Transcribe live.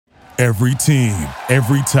Every team,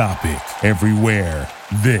 every topic, everywhere.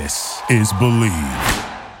 This is Believe.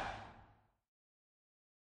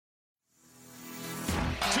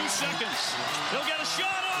 2 seconds. He'll get a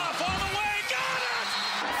shot off on the way. Got it!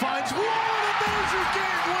 Finds one, and there's your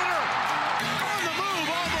game winner. On the move,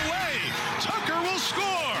 all the way. Tucker will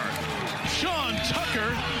score. Sean Tucker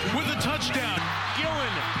with a touchdown.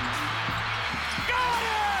 Gillen. Got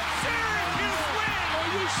it! Syracuse win! Are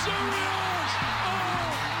you serious?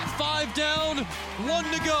 Oh! 5 down, 1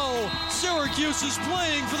 to go. Syracuse is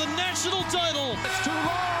playing for the national title. It's too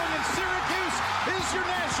long, and Syracuse is your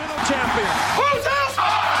national champion. Who's out?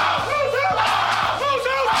 Who's out? Who's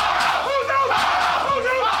out? Who's out? Who's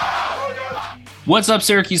out? Who's out? What's up,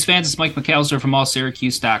 Syracuse fans? It's Mike McAllister from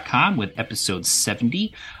allsyracuse.com with episode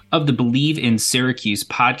 70 of the Believe in Syracuse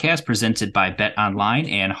podcast presented by Bet Online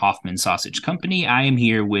and Hoffman Sausage Company. I am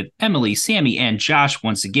here with Emily, Sammy, and Josh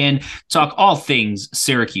once again to talk all things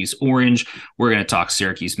Syracuse Orange. We're going to talk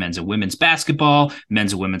Syracuse men's and women's basketball,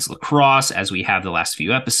 men's and women's lacrosse, as we have the last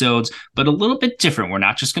few episodes, but a little bit different. We're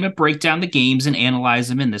not just going to break down the games and analyze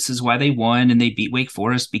them, and this is why they won, and they beat Wake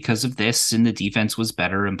Forest because of this, and the defense was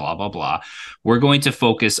better, and blah, blah, blah. We're going to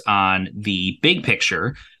focus on the big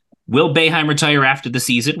picture. Will Boeheim retire after the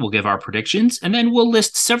season? We'll give our predictions, and then we'll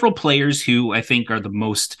list several players who I think are the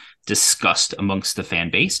most discussed amongst the fan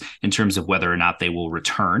base in terms of whether or not they will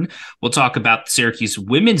return. We'll talk about the Syracuse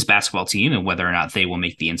women's basketball team and whether or not they will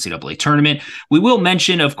make the NCAA tournament. We will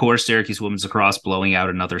mention, of course, Syracuse women's lacrosse blowing out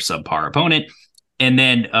another subpar opponent, and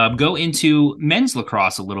then go into men's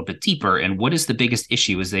lacrosse a little bit deeper and what is the biggest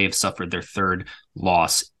issue as they have suffered their third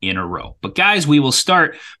loss in a row. But guys, we will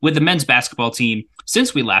start with the men's basketball team.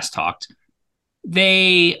 Since we last talked,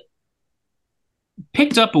 they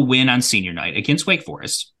picked up a win on senior night against Wake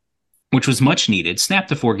Forest, which was much needed,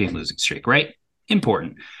 snapped a 4-game losing streak, right?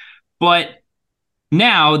 Important. But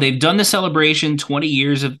now they've done the celebration 20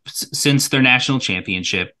 years since their national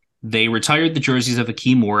championship. They retired the jerseys of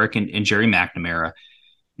Akeem Warwick and Jerry McNamara.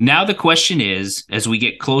 Now the question is, as we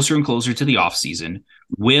get closer and closer to the offseason,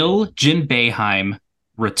 will Jim Boeheim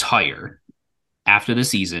retire after the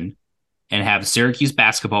season and have the Syracuse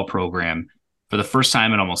basketball program for the first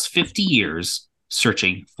time in almost 50 years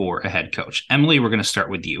searching for a head coach? Emily, we're going to start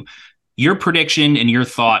with you. Your prediction and your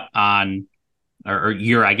thought on, or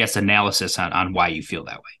your, I guess, analysis on why you feel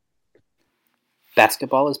that way.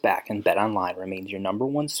 Basketball is back, and BetOnline remains your number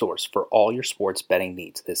one source for all your sports betting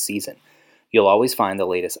needs this season. You'll always find the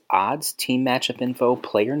latest odds, team matchup info,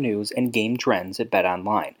 player news, and game trends at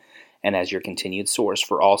BetOnline. And as your continued source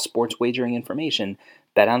for all sports wagering information,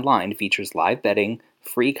 BetOnline features live betting,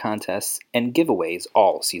 free contests, and giveaways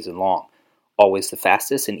all season long. Always the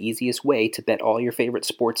fastest and easiest way to bet all your favorite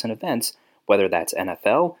sports and events, whether that's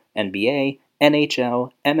NFL, NBA,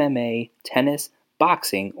 NHL, MMA, tennis,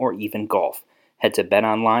 boxing, or even golf. Head to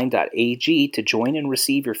betonline.ag to join and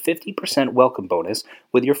receive your 50% welcome bonus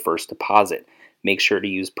with your first deposit. Make sure to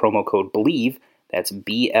use promo code BELIEVE, that's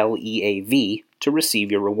BLEAV, to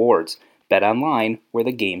receive your rewards. BetOnline, where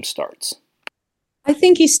the game starts. I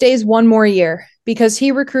think he stays one more year because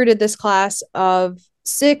he recruited this class of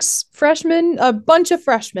 6 freshmen, a bunch of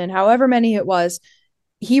freshmen, however many it was.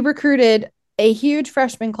 He recruited a huge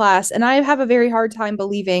freshman class, and I have a very hard time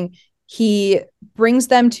believing he brings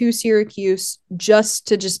them to Syracuse just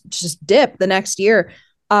to dip the next year.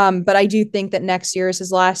 But I do think that next year is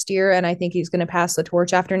his last year, and I think he's going to pass the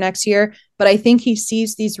torch after next year. But I think he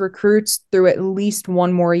sees these recruits through at least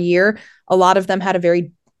one more year. A lot of them had a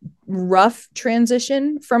very rough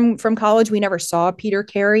transition from college. We never saw Peter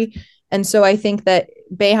Carey. And so I think that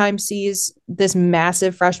Boeheim sees this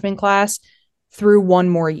massive freshman class through one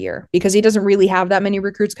more year because he doesn't really have that many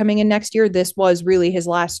recruits coming in next year. This was really his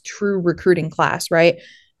last true recruiting class, right?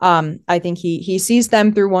 I think he sees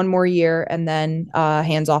them through one more year and then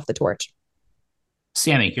hands off the torch.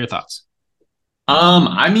 Sammy, your thoughts?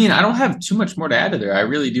 I mean, I don't have too much more to add to there. I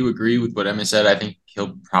really do agree with what Emma said. I think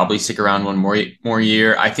he'll probably stick around one more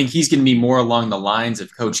year. I think he's going to be more along the lines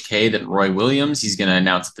of Coach K than Roy Williams. He's going to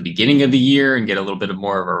announce at the beginning of the year and get a little bit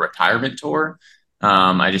more of a retirement tour.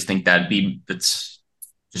 I just think that's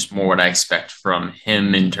just more what I expect from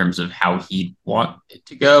him in terms of how he'd want it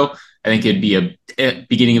to go. I think it'd be a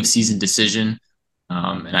beginning of season decision.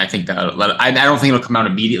 And I think that I don't think it'll come out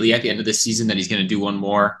immediately at the end of this season that he's going to do one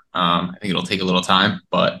more. I think it'll take a little time,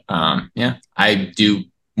 but yeah, I do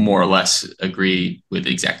more or less agree with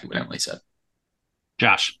exactly what Emily said.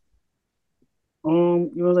 Josh.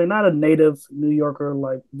 Not a native New Yorker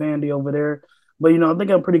like Vandy over there, but I think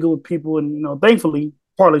I'm pretty good with people, and thankfully,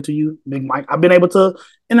 partly to you, Big Mike, I've been able to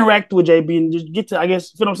interact with JB and just get to, I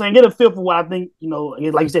guess, get a feel for what I think,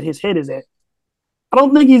 like you said, his head is at. I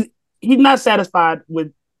don't think he's he's not satisfied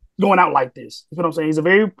with going out like this. You know what I'm saying? He's a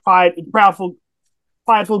very prideful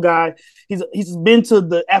guy. He's been to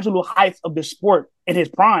the absolute heights of the sport in his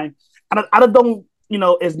prime. I just don't,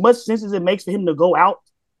 as much sense as it makes for him to go out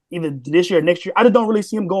either this year or next year, I just don't really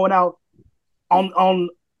see him going out on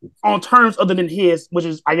terms other than his, which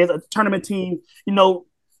is, I guess, a tournament team,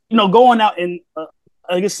 going out in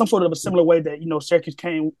I guess some sort of a similar way that, Syracuse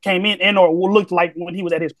came in and or looked like when he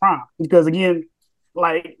was at his prime. Because again,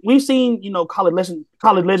 like we've seen, college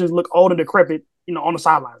legends look old and decrepit, on the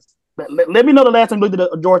sidelines. Let me know the last time you looked at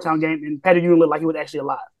a Georgetown game and Patty Ewing looked like he was actually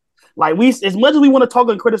alive. Like as much as we want to talk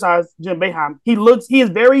and criticize Jim Boeheim, he is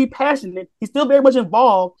very passionate. He's still very much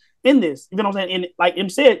involved in this. You know what I'm saying? And like Em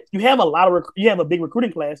said, you have a big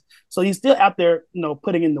recruiting class, so he's still out there,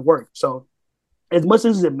 putting in the work. So as much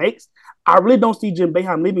as it makes, I really don't see Jim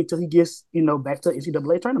Boeheim leaving until he gets, back to the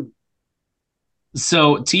NCAA tournament.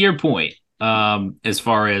 So to your point, as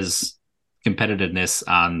far as competitiveness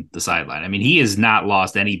on the sideline, I mean, he has not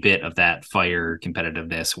lost any bit of that fire,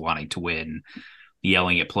 competitiveness, wanting to win,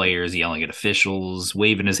 yelling at players, yelling at officials,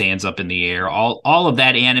 waving his hands up in the air, all of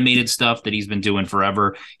that animated stuff that he's been doing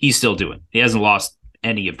forever. He's still doing. He hasn't lost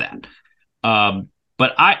any of that.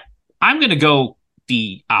 But I'm going to go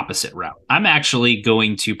the opposite route. I'm actually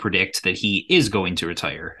going to predict that he is going to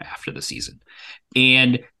retire after the season.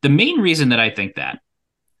 And the main reason that I think that,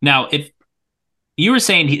 now, if you were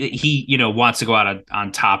saying he wants to go out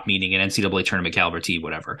on top, meaning an NCAA tournament caliber team,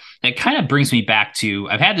 whatever, that kind of brings me back to,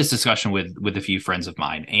 I've had this discussion with a few friends of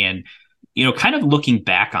mine, and, kind of looking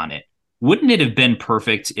back on it, wouldn't it have been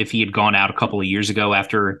perfect if he had gone out a couple of years ago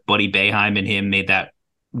after Buddy Boeheim and him made that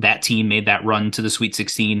team made that run to the Sweet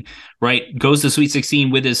 16, right? Goes to Sweet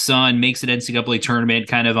 16 with his son, makes an NCAA tournament,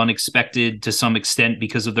 kind of unexpected to some extent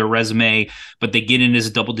because of their resume, but they get in as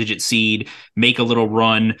a double-digit seed, make a little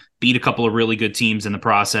run, beat a couple of really good teams in the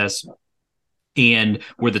process, and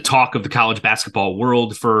were the talk of the college basketball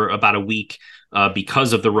world for about a week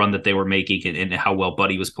because of the run that they were making and how well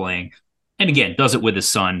Buddy was playing. And again, does it with his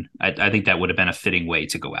son. I think that would have been a fitting way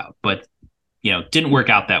to go out, but didn't work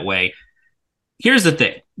out that way. Here's the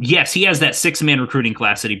thing. Yes, he has that 6-man recruiting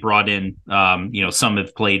class that he brought in. Some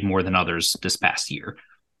have played more than others this past year.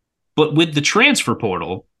 But with the transfer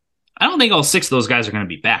portal, I don't think all 6 of those guys are going to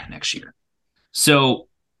be back next year. So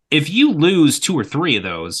if you lose 2 or 3 of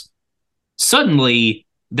those, suddenly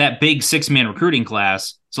that big 6-man recruiting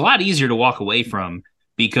class, it's a lot easier to walk away from,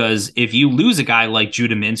 because if you lose a guy like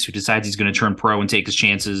Judah Mintz, who decides he's going to turn pro and take his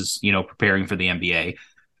chances, preparing for the NBA,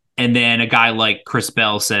 and then a guy like Chris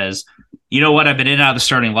Bell says, you know what, I've been in and out of the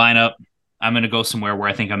starting lineup, I'm going to go somewhere where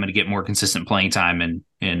I think I'm going to get more consistent playing time,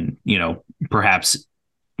 and perhaps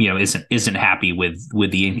isn't happy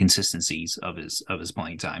with the inconsistencies of his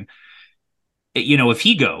playing time. If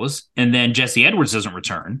he goes and then Jesse Edwards doesn't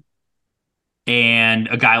return, and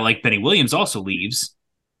a guy like Benny Williams also leaves,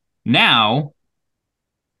 now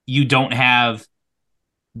you don't have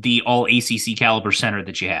the all ACC caliber center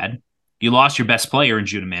that you had. You lost your best player in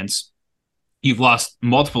Judah Mintz. You've lost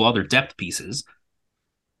multiple other depth pieces.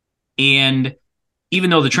 And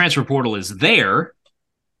even though the transfer portal is there,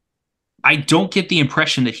 I don't get the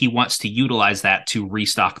impression that he wants to utilize that to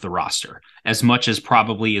restock the roster as much as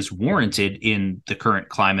probably is warranted in the current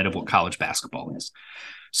climate of what college basketball is.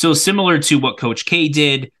 So similar to what Coach K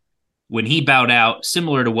did when he bowed out,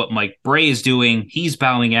 similar to what Mike Brey is doing, he's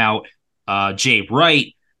bowing out. Jay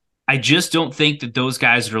Wright, I just don't think that those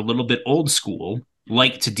guys that are a little bit old school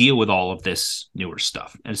like to deal with all of this newer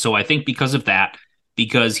stuff. And so I think because of that,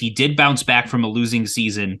 because he did bounce back from a losing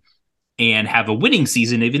season and have a winning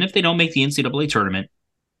season, even if they don't make the NCAA tournament,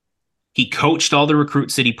 he coached all the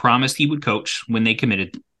recruits that he promised he would coach when they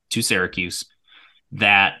committed to Syracuse,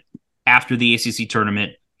 that after the ACC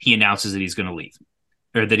tournament, he announces that he's going to leave,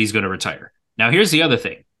 or that he's going to retire. Now, here's the other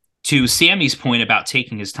thing. To Sammy's point about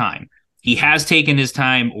taking his time, he has taken his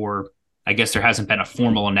time, or I guess there hasn't been a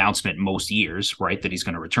formal announcement most years, right, that he's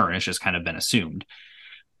going to return. It's just kind of been assumed.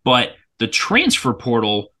 But the transfer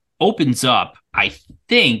portal opens up, I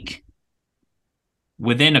think,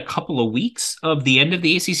 within a couple of weeks of the end of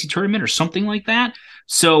the ACC tournament or something like that.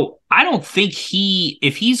 So I don't think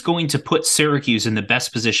if he's going to put Syracuse in the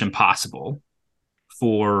best position possible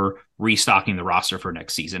for restocking the roster for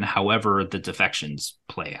next season, however the defections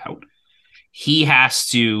play out, he has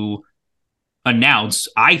to announce,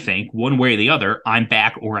 I think, one way or the other, I'm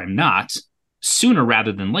back or I'm not, sooner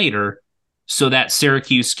rather than later, so that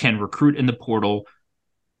Syracuse can recruit in the portal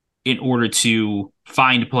in order to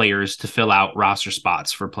find players to fill out roster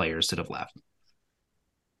spots for players that have left.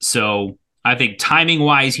 So I think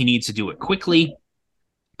timing-wise, he needs to do it quickly,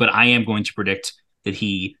 but I am going to predict that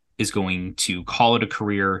he is going to call it a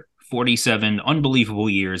career 47 unbelievable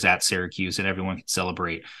years at Syracuse, and everyone can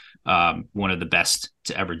celebrate one of the best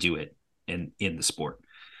to ever do it in the sport.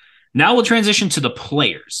 Now we'll transition to the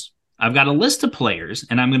players. I've got a list of players,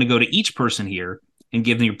 and I'm going to go to each person here and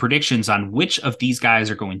give them your predictions on which of these guys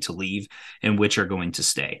are going to leave and which are going to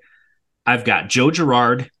stay. I've got Joe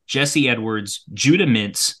Girard, Jesse Edwards, Judah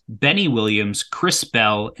Mintz, Benny Williams, Chris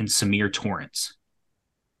Bell, and Samir Torrance.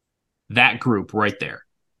 That group right there.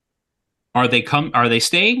 Are they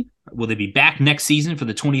staying? Will they be back next season for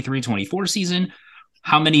the 23-24 season?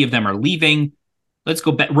 How many of them are leaving? Let's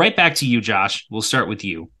go right back to you, Josh. We'll start with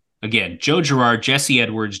you. Again, Joe Girard, Jesse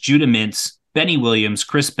Edwards, Judah Mintz, Benny Williams,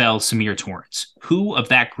 Chris Bell, Samir Torrance. Who of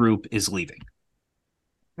that group is leaving?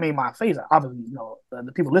 I mean, my face, obviously,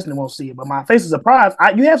 the people listening won't see it, but my face is surprised.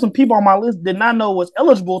 You have some people on my list did not know was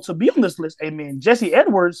eligible to be on this list. Amen. Jesse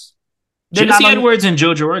Edwards. Jesse Edwards and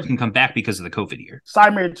Joe Girard can come back because of the COVID year.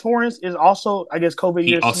 Samir Torrance is also, I guess, COVID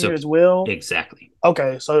year senior as well. Exactly.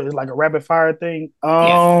 Okay, so it's like a rapid fire thing.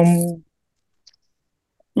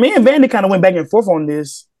 Me and Vandy kind of went back and forth on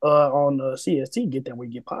this on CST. Get that we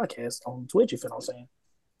get podcasts on Twitch. You feel what I'm saying?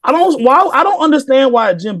 I don't understand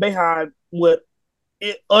why Jim Boeheim would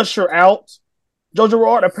usher out Joe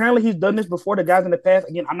Girard. Apparently, he's done this before. The guys in the past.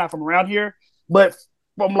 Again, I'm not from around here, but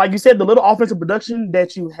from, like you said, the little offensive production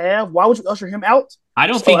that you have, why would you usher him out? I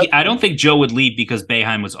don't think Joe would leave because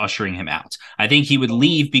Boeheim was ushering him out. I think he would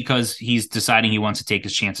leave because he's deciding he wants to take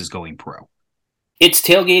his chances going pro. It's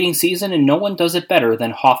tailgating season, and no one does it better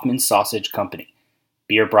than Hoffman's Sausage Company.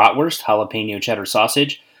 Beer bratwurst, jalapeno cheddar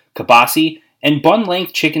sausage, kielbasa, and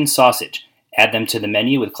bun-length chicken sausage. Add them to the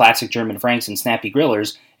menu with classic German franks and snappy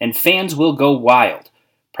grillers, and fans will go wild.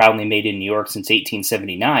 Proudly made in New York since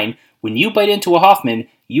 1879, when you bite into a Hoffman,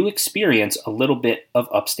 you experience a little bit of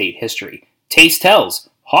upstate history. Taste tells,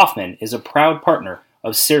 Hoffman is a proud partner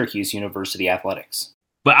of Syracuse University Athletics.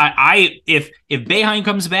 But if Boeheim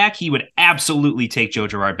comes back, he would absolutely take Joe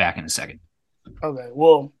Girard back in a second. Okay,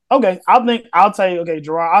 well, okay. I'll tell you, okay,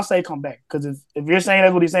 Girard, I'll say come back. Because if you're saying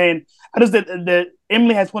that's what he's saying, I just that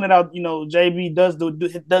Emily has pointed out, JB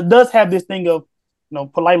does have this thing of,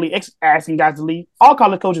 politely asking guys to leave. All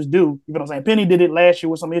college coaches do. You know what I'm saying? Penny did it last year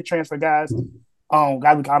with some of his transfer guys.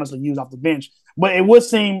 Guys we can honestly use off the bench. But it would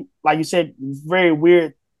seem, like you said, very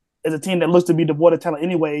weird as a team that looks to be devoid of talent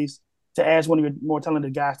anyways, to ask one of your more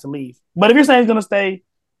talented guys to leave. But if you're saying he's going to stay,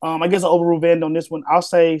 I guess I'll overrule Van on this one. I'll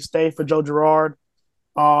say stay for Joe Girard.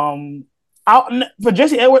 For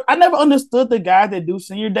Jesse Edwards, I never understood the guys that do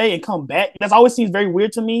senior day and come back. That always seems very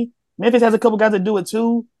weird to me. Memphis has a couple guys that do it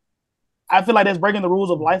too. I feel like that's breaking the rules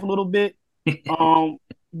of life a little bit.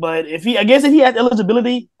 But if he has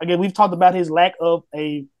eligibility, again, we've talked about his lack of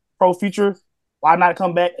a pro future. Why not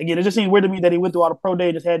come back? Again, it just seems weird to me that he went through all the pro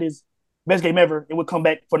day, just had his best game ever, and would come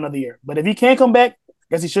back for another year. But if he can come back, I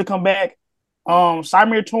guess he should come back.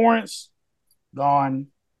 Samir Torrance, gone,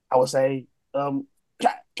 I would say. Kind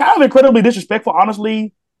of incredibly disrespectful,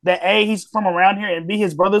 honestly, that A, he's from around here, and B,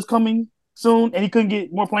 his brother's coming soon, and he couldn't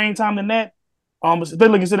get more playing time than that.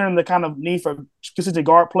 Especially considering the kind of need for consistent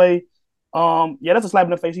guard play. That's a slap in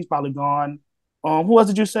the face. He's probably gone. Who else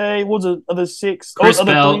did you say? What was the other six?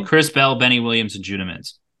 Chris Bell, Benny Williams, and Judah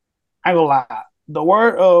Mintz. I ain't gonna lie. The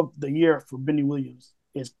word of the year for Benny Williams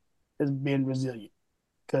is being resilient.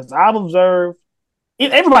 Because I've observed,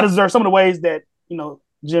 everybody observed some of the ways that,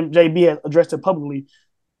 JB has addressed it publicly.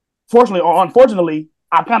 Fortunately or unfortunately,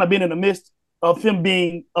 I've kind of been in the midst of him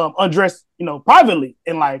being undressed, privately.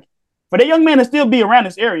 And for that young man to still be around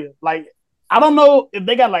this area, I don't know if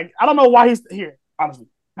they got I don't know why he's here, honestly.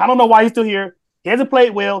 I don't know why he's still here. He hasn't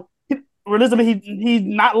played well. Realistically, he's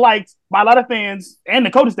not liked by a lot of fans and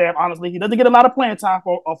the coaching staff, honestly. He doesn't get a lot of playing time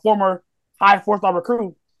for a former high four-star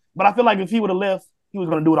recruit. But I feel like if he would have left, he was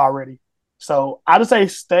going to do it already. So I just say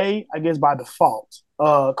stay, I guess, by default.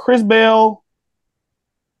 Chris Bell,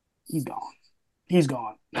 he's gone. He's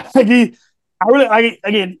gone.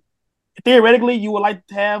 Again, theoretically, you would like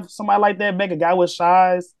to have somebody like that back, a guy with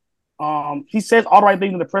size. He says all the right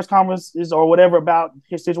things in the press conferences or whatever about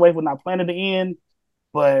his situation with not playing at the end.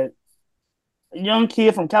 But a young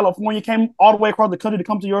kid from California came all the way across the country to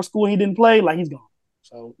come to your school and he didn't play, he's gone.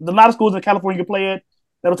 So there's a lot of schools in California you can play at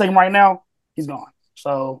that'll take him right now. He's gone.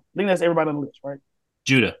 So I think that's everybody on the list, right?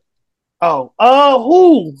 Judah.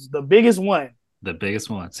 Who? The biggest one. The biggest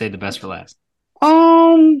one. Say the best for last.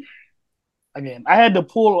 Again, I had to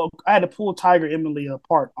pull Tiger Emily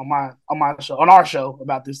apart on our show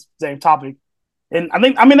about this same topic. And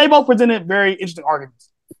they both presented very interesting arguments.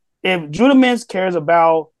 If Judah Mintz cares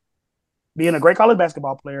about being a great college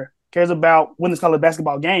basketball player, cares about winning college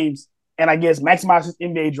basketball games, and I guess maximize his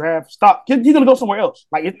NBA draft stock, he's going to go somewhere else.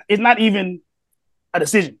 It's not even a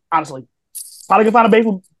decision, honestly. Probably can find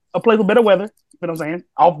a place with better weather, you know what I'm saying,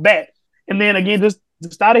 off bat. And then again, just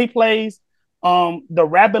the style that he plays, the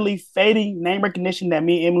rapidly fading name recognition that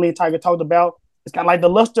me, Emily, and Tiger talked about. It's kind of like the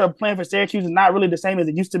luster of playing for Syracuse is not really the same as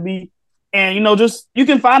it used to be. And, just you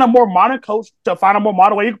can find a more modern coach to find a more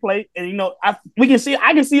modern way you can play. And, I can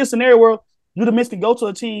see a scenario where Judah Mintz can go to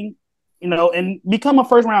a team, and become a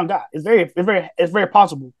first round guy. It's very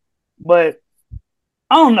possible. But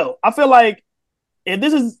I don't know. I feel like if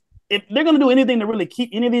they're going to do anything to really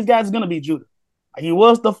keep any of these guys, it's going to be Judah. He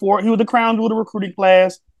was the crown jewel of the recruiting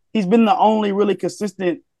class. He's been the only really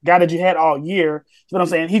consistent guy that you had all year. You know what I'm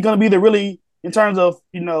saying? He's going to be the really, in terms of,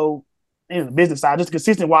 the business side, just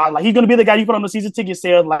consistent wise. Like, he's going to be the guy you put on the season ticket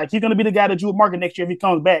sales. Like, he's going to be the guy that you would market next year if he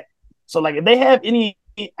comes back. So, like, if they have any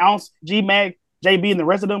ounce, G-Mac, JB, and the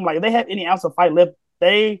rest of them, like, if they have any ounce of fight left,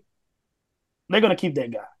 they're going to keep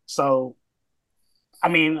that guy. So, I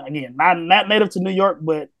mean, again, not native to New York,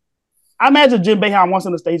 but I imagine Jim Boeheim wants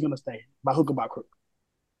him to stay. He's going to stay by hook or by crook.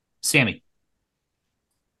 Sammy.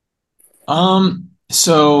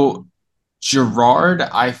 So Girard,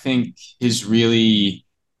 I think, is really,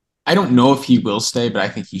 I don't know if he will stay, but I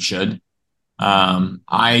think he should.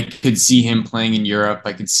 I could see him playing in Europe.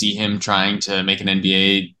 I could see him trying to make an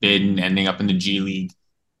NBA bid and ending up in the G League.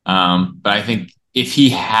 But I think if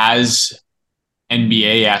he has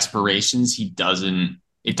NBA aspirations, it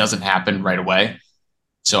doesn't happen right away.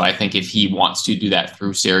 So I think if he wants to do that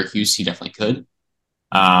through Syracuse, he definitely could.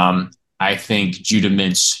 I think Judah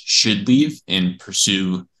Mintz should leave and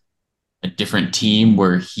pursue a different team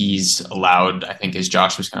where he's allowed, I think, as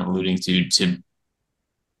Josh was kind of alluding to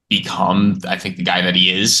become, I think, the guy that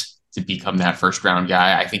he is, to become that first round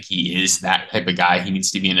guy. I think he is that type of guy. He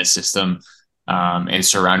needs to be in a system and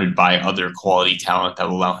surrounded by other quality talent that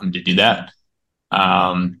will allow him to do that.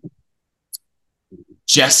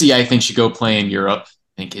 Jesse, I think, should go play in Europe.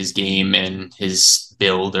 I think his game and his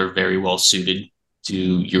build are very well suited to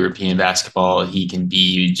European basketball. He can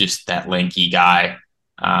be just that lanky guy,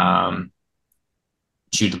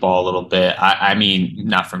 shoot the ball a little bit. I mean,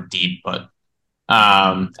 not from deep, but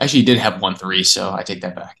actually he did have 1 3, so I take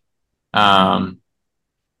that back.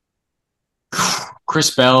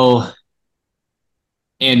 Chris Bell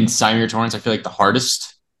and Symir Torrence, I feel like the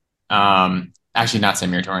hardest. Actually, not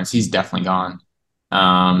Symir Torrence. He's definitely gone.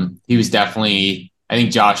 He was definitely, I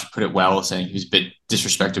think Josh put it well, saying he was a bit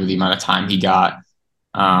disrespected with the amount of time he got.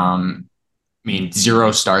 I mean,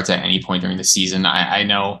 0 starts at any point during the season. I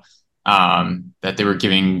know that they were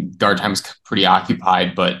giving guard time was pretty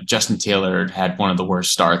occupied, but Justin Taylor had one of the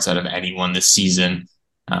worst starts out of anyone this season.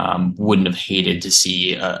 Wouldn't have hated to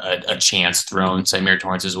see a chance thrown Symir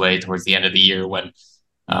Torrence's way towards the end of the year when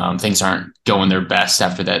things aren't going their best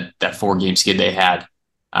after that 4-game skid they had.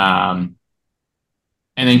 And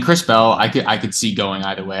then Chris Bell, I could see going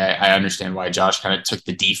either way. I understand why Josh kind of took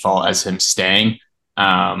the default as him staying.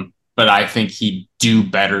 But I think he'd do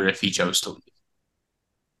better if he chose to leave.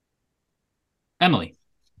 Emily.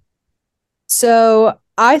 So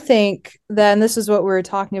I think then this is what we were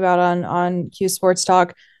talking about on Q Sports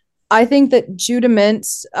Talk. I think that Judah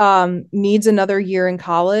Mintz needs another year in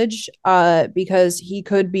college because he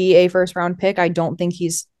could be a first-round pick. I don't think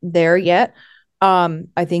he's there yet.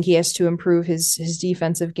 I think he has to improve his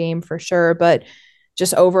defensive game for sure, but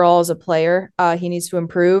just overall as a player, he needs to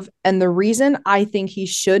improve. And the reason I think he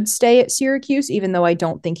should stay at Syracuse, even though I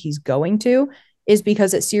don't think he's going to, is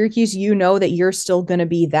because at Syracuse, you know that you're still going to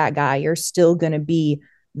be that guy. You're still going to be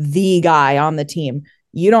the guy on the team.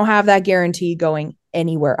 You don't have that guarantee going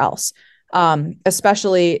anywhere else.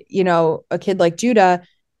 Especially, a kid like Judah,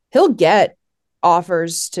 he'll get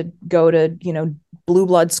offers to go to, blue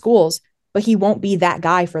blood schools, but he won't be that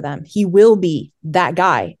guy for them. He will be that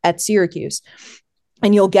guy at Syracuse.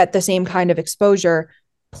 And you'll get the same kind of exposure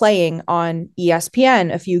playing on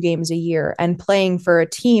ESPN a few games a year and playing for a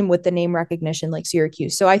team with the name recognition like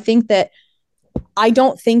Syracuse. So I think that I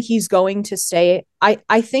don't think he's going to stay.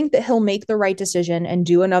 I think that he'll make the right decision and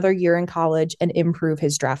do another year in college and improve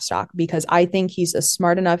his draft stock because I think he's a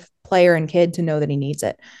smart enough player and kid to know that he needs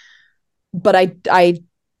it. But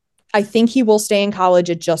I think he will stay in college.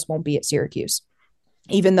 It just won't be at Syracuse,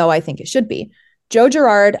 even though I think it should be. Joe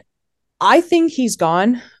Girard, I think he's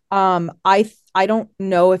gone. I don't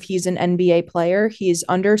know if he's an NBA player. He's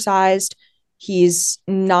undersized. He's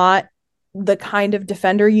not the kind of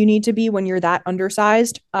defender you need to be when you're that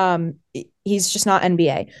undersized. He's just not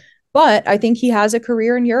NBA. But I think he has a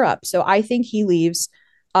career in Europe. So I think he leaves.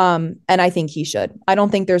 And I think he should. I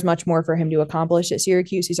don't think there's much more for him to accomplish at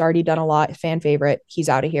Syracuse. He's already done a lot. Fan favorite. He's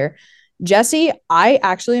out of here. Jesse, I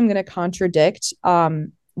actually am going to contradict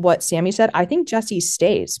what Sammy said. I think Jesse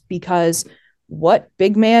stays because what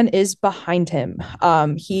big man is behind him.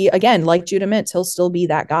 He, again, like Judah Mintz, he'll still be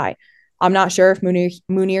that guy. I'm not sure if Munir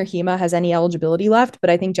Hema has any eligibility left, but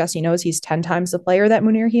I think Jesse knows he's 10 times the player that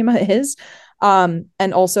Munir Hema is.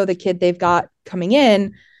 And also the kid they've got coming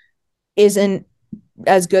in isn't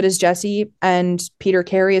as good as Jesse, and Peter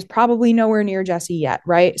Carey is probably nowhere near Jesse yet,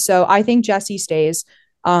 right? So I think Jesse stays,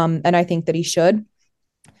 and I think that he should.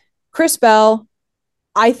 Chris Bell,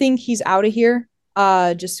 I think he's out of here,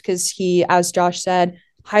 just because he, as Josh said,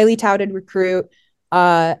 highly touted recruit,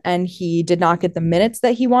 and he did not get the minutes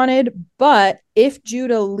that he wanted. But if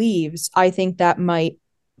Judah leaves, I think that might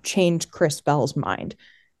change Chris Bell's mind,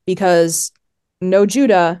 because no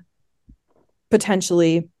Judah,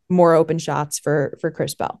 potentially more open shots for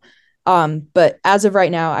Chris Bell. But as of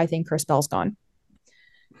right now, I think Chris Bell's gone.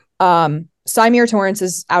 Symir Torrance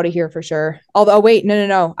is out of here for sure. Although, wait,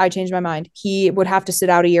 no. I changed my mind. He would have to sit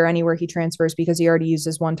out a year anywhere he transfers because he already used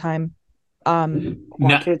his one-time.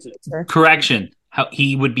 Correction.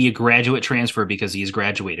 He would be a graduate transfer because he's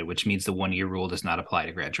graduated, which means the 1-year rule does not apply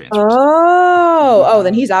to grad transfers.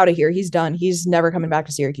 Then he's out of here. He's done. He's never coming back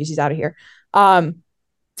to Syracuse. He's out of here. And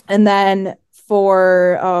then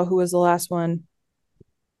for who was the last one?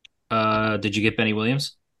 Did you get Benny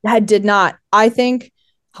Williams? I did not. I think,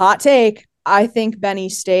 hot take, I think Benny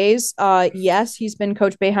stays. Yes, he's been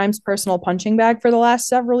Coach Boeheim's personal punching bag for the last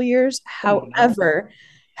several years. However,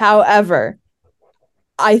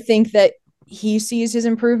 I think that he sees his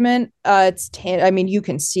improvement. You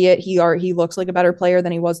can see it. He looks like a better player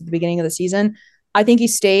than he was at the beginning of the season. I think he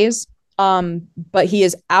stays. But he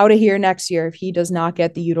is out of here next year if he does not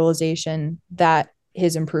get the utilization that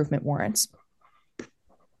his improvement warrants.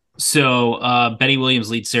 So Benny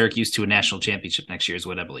Williams leads Syracuse to a national championship next year is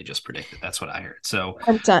what Emily just predicted. That's what I heard. So,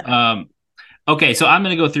 okay, so I'm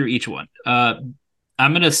going to go through each one. I'm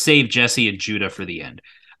going to save Jesse and Judah for the end.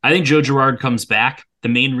 I think Joe Girard comes back. The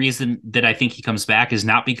main reason that I think he comes back is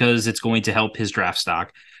not because it's going to help his draft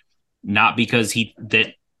stock, not because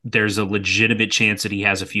there's a legitimate chance that he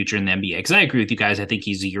has a future in the NBA. Because I agree with you guys. I think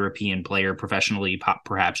he's a European player professionally,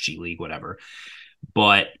 perhaps G League, whatever.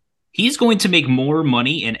 But he's going to make more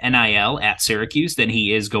money in NIL at Syracuse than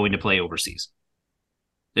he is going to play overseas.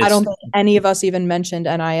 I don't think any of us even mentioned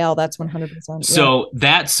NIL. That's 100%. So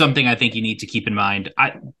that's something I think you need to keep in mind.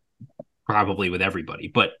 Probably with everybody,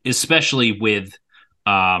 but especially with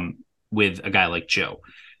a guy like Joe.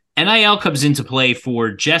 NIL comes into play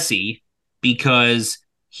for Jesse because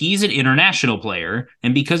he's an international player,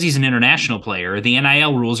 and because he's an international player, the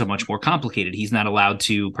NIL rules are much more complicated. He's not allowed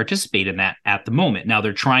to participate in that at the moment. Now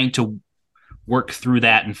they're trying to work through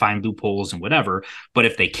that and find loopholes and whatever, but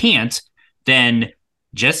if they can't, then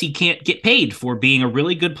Jesse can't get paid for being a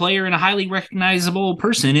really good player and a highly recognizable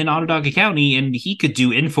person in Onondaga County, and he could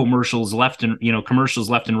do commercials left and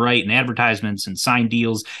right and advertisements and sign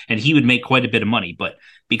deals, and he would make quite a bit of money. But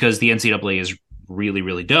because the NCAA is really,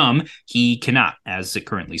 really dumb, he cannot as it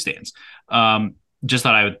currently stands. Just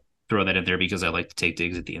thought I would throw that in there because I like to take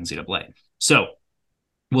digs at the NCAA. So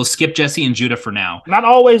we'll skip Jesse and Judah for now. Not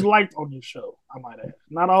always liked on this show, I might add.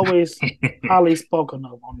 Not always highly spoken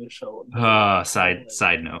of on this show.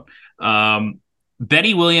 Side note.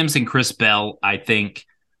 Benny Williams and Chris Bell, I think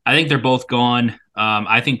they're both gone.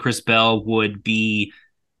 I think Chris Bell would be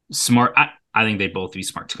smart. I think they'd both be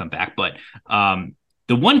smart to come back. But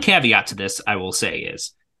the one caveat to this, I will say,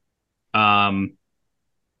 is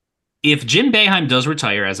if Jim Boeheim does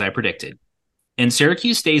retire, as I predicted, and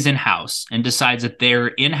Syracuse stays in-house and decides that their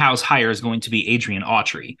in-house hire is going to be Adrian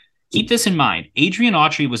Autry, keep this in mind. Adrian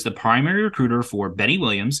Autry was the primary recruiter for Benny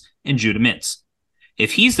Williams and Judah Mintz.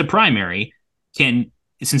 If he's the primary,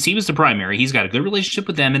 since he was the primary, he's got a good relationship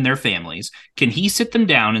with them and their families. Can he sit them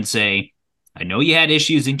down and say, I know you had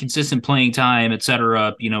issues, inconsistent playing time, et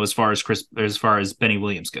cetera, as far as Benny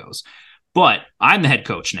Williams goes, but I'm the head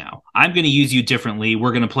coach now. I'm going to use you differently.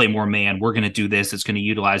 We're going to play more man. We're going to do this. It's going to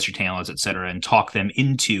utilize your talents, et cetera, and talk them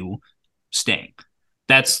into staying.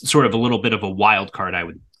 That's sort of a little bit of a wild card I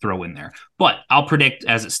would throw in there. But I'll predict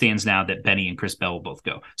as it stands now that Benny and Chris Bell will both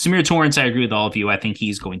go. Symir Torrance, I agree with all of you. I think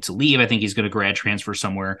he's going to leave. I think he's going to grad transfer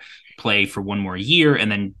somewhere, play for one more year, and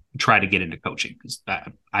then try to get into coaching.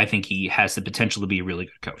 I think he has the potential to be a really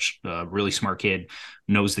good coach, a really smart kid,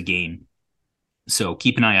 knows the game. So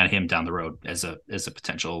keep an eye on him down the road as a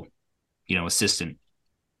potential, assistant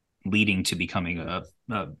leading to becoming a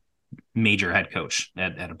major head coach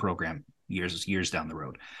at a program years down the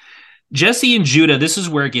road. Jesse and Judah, this is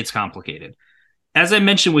where it gets complicated. As I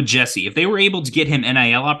mentioned with Jesse, if they were able to get him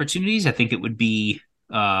NIL opportunities, I think it would be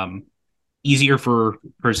easier for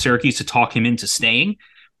Syracuse to talk him into staying.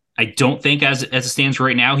 I don't think as it stands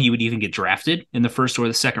right now, he would even get drafted in the first or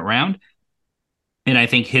the second round. And I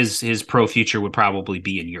think his pro future would probably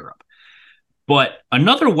be in Europe. But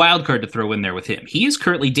another wild card to throw in there with him, he is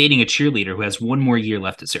currently dating a cheerleader who has one more year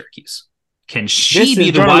left at Syracuse. Can she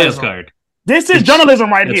be the wild card? This is journalism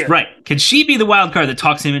right here. That's right. Can she be the wild card that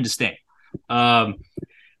talks him into staying? And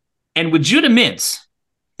with Judah Mintz,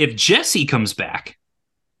 if Jesse comes back,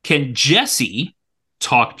 can Jesse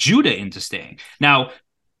talk Judah into staying? Now,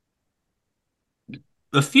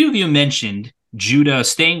 a few of you mentioned Judah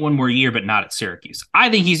staying one more year, but not at Syracuse. I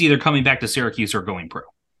think he's either coming back to Syracuse or going pro.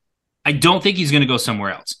 I don't think he's going to go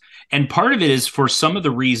somewhere else. And part of it is for some of the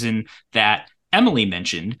reason that Emily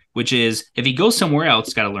mentioned, which is if he goes somewhere else,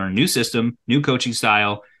 he's got to learn a new system, new coaching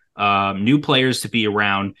style, new players to be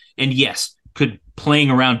around. And yes, could playing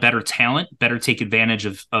around better talent, better take advantage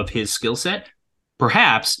of his skill set?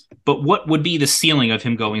 Perhaps, but what would be the ceiling of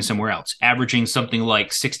him going somewhere else? Averaging something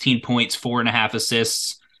like 16 points, 4.5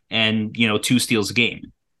 assists, and 2 steals a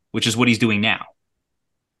game, which is what he's doing now.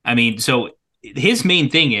 I mean, so his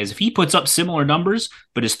main thing is if he puts up similar numbers,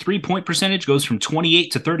 but his 3-point percentage goes from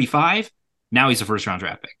 28 to 35, now he's a first-round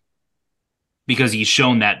draft pick because he's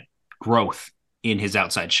shown that growth in his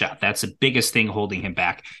outside shot. That's the biggest thing holding him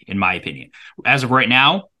back, in my opinion. As of right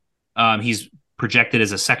now, he's projected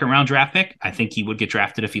as a second-round draft pick. I think he would get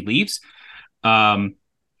drafted if he leaves. But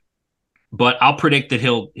I'll predict that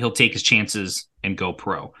he'll take his chances and go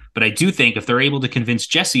pro. But I do think if they're able to convince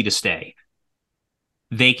Jesse to stay,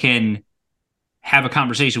 they can have a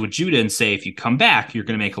conversation with Judah and say, if you come back, you're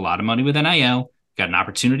going to make a lot of money with NIL. Got an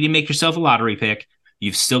opportunity to make yourself a lottery pick.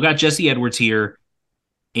 You've still got Jesse Edwards here,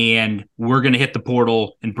 and we're going to hit the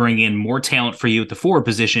portal and bring in more talent for you at the forward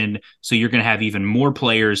position. So you're going to have even more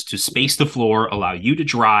players to space the floor, allow you to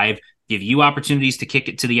drive, give you opportunities to kick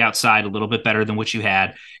it to the outside a little bit better than what you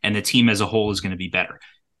had. And the team as a whole is going to be better.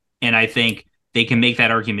 And I think they can make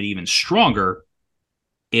that argument even stronger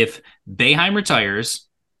if Boeheim retires.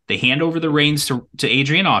 They hand over the reins to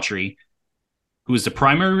Adrian Autry, who is the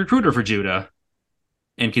primary recruiter for Judah,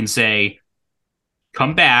 and can say,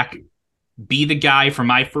 come back, be the guy for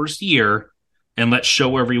my first year, and let's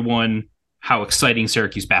show everyone how exciting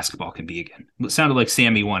Syracuse basketball can be again. It sounded like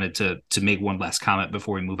Sammy wanted to make one last comment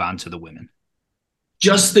before we move on to the women.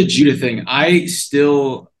 Just the Judah thing. I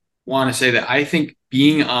still want to say that I think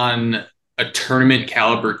being on a tournament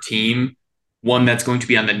caliber team, one that's going to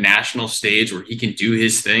be on the national stage where he can do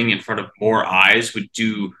his thing in front of more eyes, would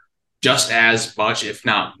do just as much, if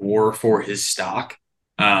not more, for his stock.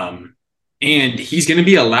 And he's going to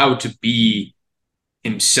be allowed to be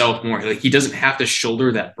himself more. Like, he doesn't have to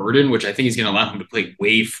shoulder that burden, which I think is going to allow him to play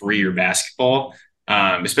way freer basketball,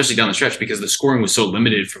 especially down the stretch, because the scoring was so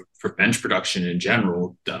limited for bench production in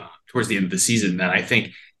general towards the end of the season, that I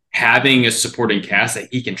think having a supporting cast that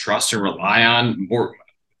he can trust and rely on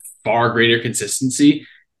far greater consistency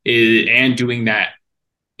and doing that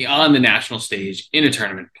on the national stage in a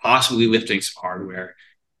tournament, possibly lifting some hardware,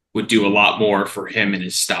 would do a lot more for him and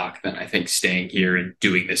his stock than I think staying here and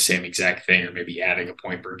doing the same exact thing, or maybe adding a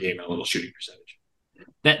point per game and a little shooting percentage.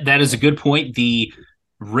 That is a good point. The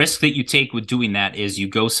risk that you take with doing that is you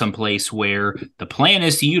go someplace where the plan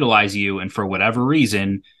is to utilize you, and for whatever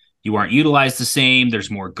reason, you aren't utilized the same.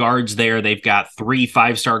 There's more guards there. They've got 3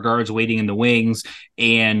 5-star guards waiting in the wings,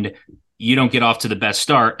 and you don't get off to the best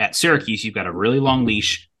start. At Syracuse, you've got a really long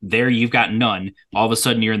leash. There, you've got none. All of a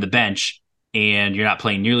sudden, you're in the bench, and you're not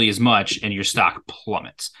playing nearly as much, and your stock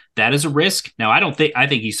plummets. That is a risk. Now, I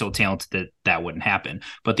think he's so talented that wouldn't happen.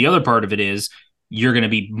 But the other part of it is you're going to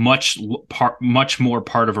be much more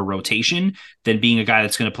part of a rotation than being a guy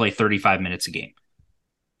that's going to play 35 minutes a game.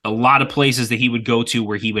 A lot of places that he would go to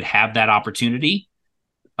where he would have that opportunity,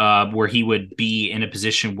 where he would be in a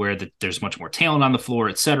position where there's much more talent on the floor,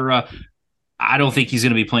 et cetera. I don't think he's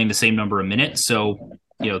going to be playing the same number of minutes. So,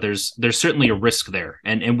 there's certainly a risk there.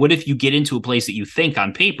 And what if you get into a place that you think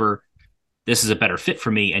on paper, this is a better fit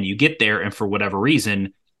for me, and you get there, and for whatever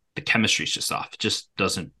reason, the chemistry's just off. It just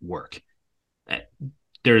doesn't work.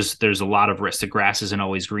 There's a lot of risk. The grass isn't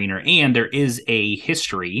always greener, and there is a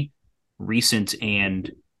history, recent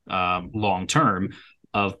and long-term,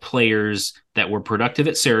 of players that were productive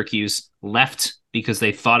at Syracuse, left because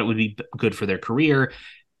they thought it would be good for their career,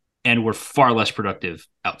 and were far less productive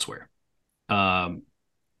elsewhere.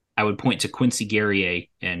 I would point to Quincy Guerrier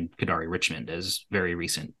and Kadari Richmond as very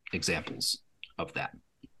recent examples of that.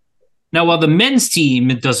 Now, while the men's team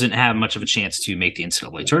doesn't have much of a chance to make the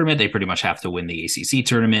NCAA tournament, they pretty much have to win the ACC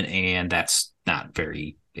tournament, and that's not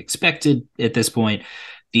very expected at this point.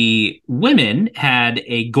 The women had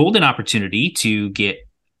a golden opportunity to get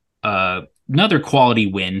another quality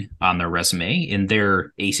win on their resume in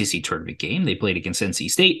their ACC tournament game. They played against NC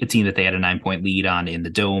State, a team that they had a 9-point lead on in the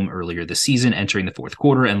Dome earlier this season, entering the fourth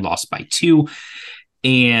quarter, and lost by 2.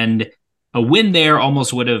 And a win there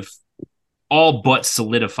almost would have all but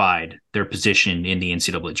solidified their position in the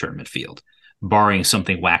NCAA tournament field, barring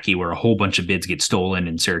something wacky where a whole bunch of bids get stolen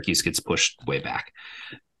and Syracuse gets pushed way back.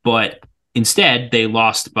 But instead, they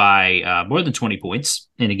lost by more than 20 points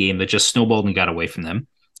in a game that just snowballed and got away from them.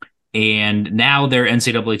 And now their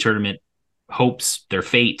NCAA tournament hopes, their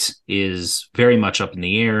fate is very much up in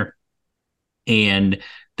the air, and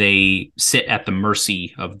they sit at the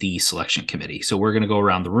mercy of the selection committee. So we're going to go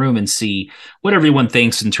around the room and see what everyone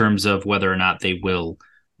thinks in terms of whether or not they will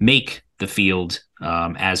make the field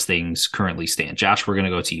as things currently stand. Josh, we're going to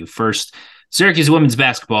go to you first. Syracuse women's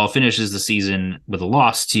basketball finishes the season with a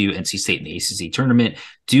loss to NC State in the ACC tournament.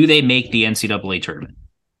 Do they make the NCAA tournament?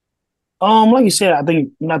 Like you said, I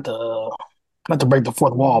think not to break the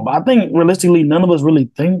fourth wall, but I think realistically, none of us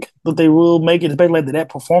really think that they will make it, especially like that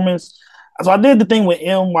performance. So I did the thing with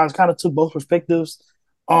M where I kind of took both perspectives.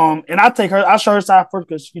 And I'll show her side first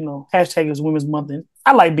because, hashtag is Women's Month, and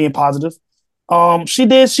I like being positive. She's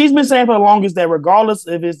been saying for the longest that regardless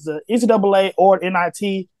if it's the NCAA or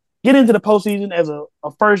NIT, get into the postseason as a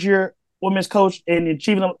first-year women's coach and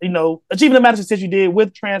achieving the amount of success you did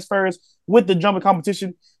with transfers, with the jumping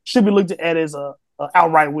competition, should be looked at as a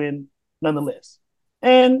outright win nonetheless.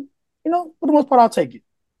 And, for the most part, I'll take it.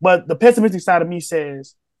 But the pessimistic side of me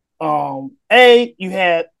says, you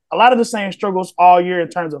had a lot of the same struggles all year in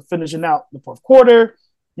terms of finishing out the fourth quarter.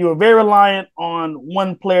 You were very reliant on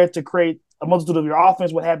one player to create a multitude of your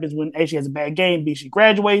offense. What happens when A, she has a bad game, B, she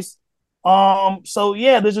graduates.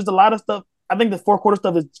 There's just a lot of stuff. I think the fourth quarter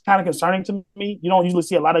stuff is kind of concerning to me. You don't usually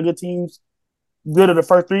see a lot of good teams good at the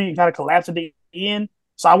first three and kind of collapse at the end.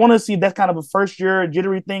 So I want to see if that's kind of a first-year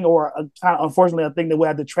jittery thing or a kind of, unfortunately, a thing that we'll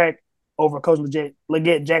have to track over Coach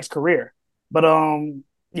Legette Jack's career. But,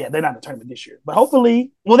 they're not in the tournament this year. But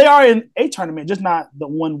hopefully, they are in a tournament, just not the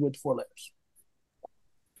one with 4 letters.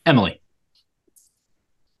 Emily.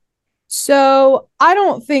 So I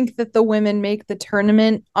don't think that the women make the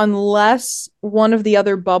tournament unless one of the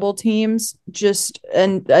other bubble teams this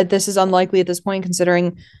is unlikely at this point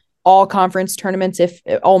considering all conference tournaments, if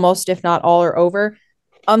not all, are over.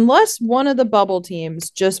 Unless one of the bubble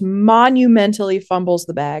teams just monumentally fumbles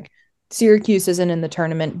the bag, Syracuse isn't in the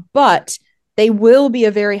tournament, but they will be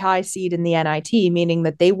a very high seed in the NIT, meaning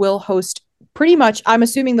that they will host pretty much, I'm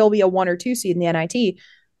assuming they'll be a 1 or 2 seed in the NIT,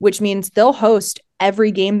 which means they'll host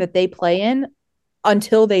every game that they play in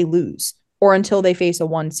until they lose or until they face a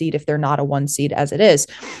 1 seed if they're not a 1 seed as it is,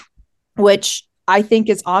 which I think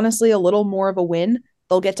is honestly a little more of a win.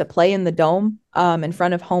 They'll get to play in the Dome in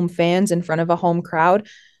front of home fans, in front of a home crowd.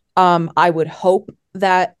 I would hope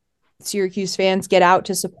that Syracuse fans get out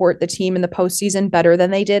to support the team in the postseason better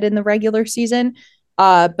than they did in the regular season.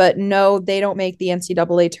 But no, they don't make the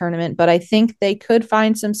NCAA tournament, but I think they could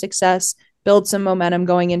find some success, build some momentum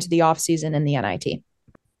going into the offseason in the NIT.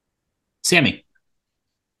 Sammy.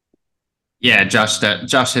 Yeah, Josh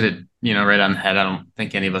hit it, right on the head. I don't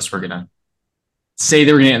think any of us were going to say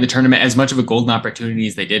they were going to end the tournament. As much of a golden opportunity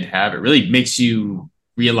as they did have, it really makes you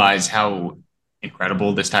realize how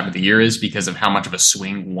incredible this time of the year is because of how much of a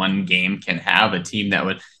swing one game can have. A team that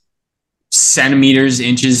would centimeters,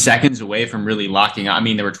 inches, seconds away from really locking up. I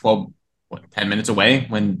mean, they were 10 minutes away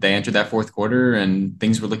when they entered that fourth quarter and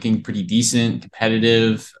things were looking pretty decent,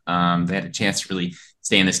 competitive. They had a chance to really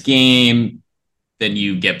stay in this game. Then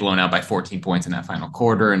you get blown out by 14 points in that final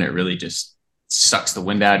quarter, and it really just sucks the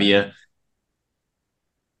wind out of you.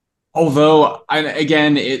 Although,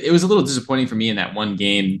 it was a little disappointing for me in that one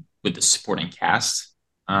game with the supporting cast.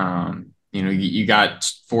 You got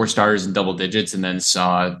 4 stars in double digits and then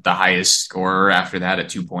saw the highest scorer after that at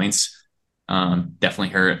 2 points. Definitely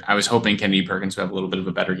hurt. I was hoping Kennedy Perkins would have a little bit of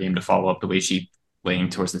a better game to follow up the way she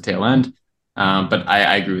playing towards the tail end. But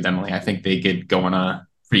I agree with Emily. I think they could go on a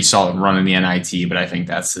pretty solid run in the NIT, but I think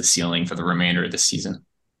that's the ceiling for the remainder of the season.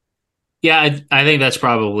 Yeah, I think that's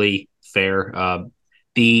probably fair.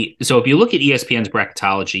 So if you look at ESPN's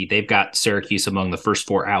bracketology, they've got Syracuse among the first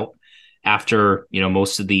 4 out after,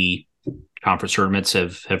 most of the conference tournaments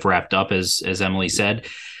have wrapped up, as Emily said.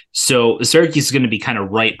 So Syracuse is going to be kind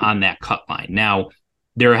of right on that cut line. Now,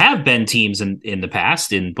 there have been teams in the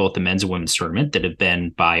past in both the men's and women's tournament that have been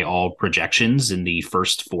by all projections in the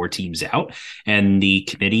first 4 teams out. And the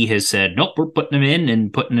committee has said, nope, we're putting them in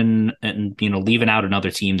and leaving out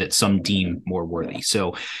another team that some deem more worthy.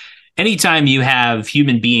 So anytime you have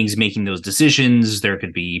human beings making those decisions, there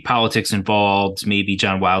could be politics involved. Maybe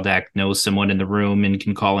John Wildak knows someone in the room and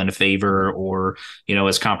can call in a favor, or,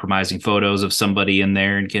 has compromising photos of somebody in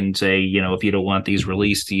there and can say, if you don't want these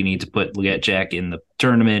released, you need to get Jack in the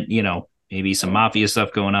tournament, maybe some mafia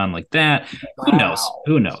stuff going on like that. Wow.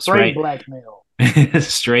 Who knows? Straight right? Blackmail.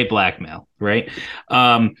 Straight blackmail, right?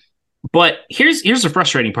 But here's the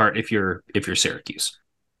frustrating part if you're Syracuse.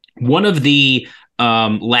 One of the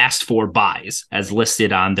last 4 buys, as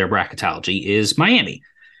listed on their bracketology, is Miami.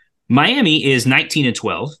 Miami is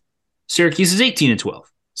 19-12. Syracuse is 18-12.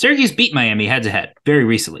 Syracuse beat Miami head-to-head very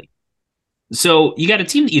recently. So you got a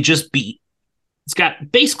team that you just beat. It's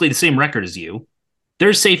got basically the same record as you.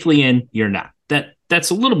 They're safely in, you're not. That's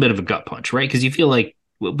a little bit of a gut punch, right? Because you feel like,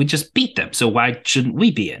 we just beat them, so why shouldn't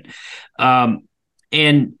we be in?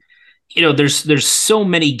 And there's so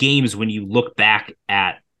many games when you look back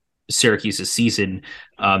at Syracuse's season.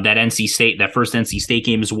 That first NC State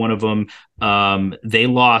game is one of them. They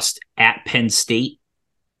lost at Penn State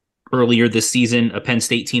earlier this season, a Penn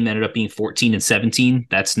State team that ended up being 14-17.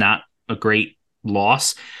 That's not a great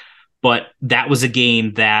loss, but that was a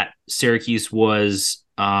game that Syracuse was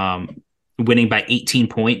winning by 18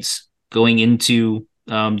 points going into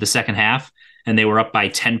the second half, and they were up by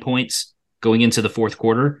 10 points going into the fourth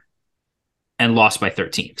quarter and lost by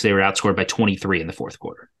 13 because they were outscored by 23 in the fourth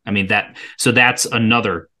quarter. I mean, that's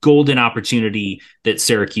another golden opportunity that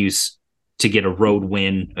Syracuse to get a road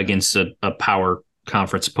win against a power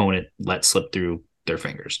conference opponent let slip through their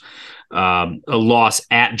fingers. A loss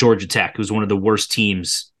at Georgia Tech, who's one of the worst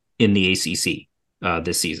teams in the ACC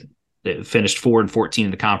this season. They finished 4-14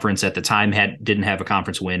 in the conference at the time, didn't have a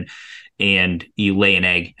conference win, and you lay an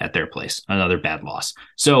egg at their place. Another bad loss.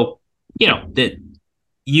 So, that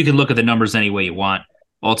you can look at the numbers any way you want.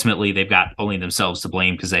 Ultimately, they've got only themselves to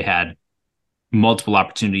blame because they had multiple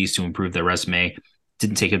opportunities to improve their resume,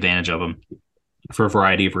 didn't take advantage of them for a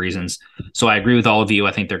variety of reasons. So I agree with all of you.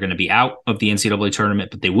 I think they're going to be out of the NCAA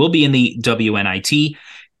tournament, but they will be in the WNIT,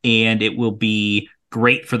 and it will be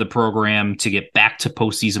great for the program to get back to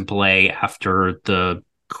postseason play after the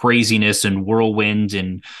craziness and whirlwind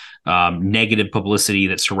and negative publicity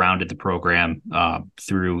that surrounded the program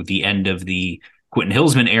through the end of the Quentin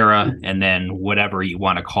Hillsman era, and then whatever you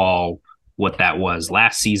want to call what that was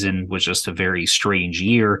last season was just a very strange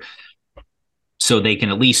year. So they can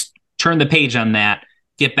at least turn the page on that,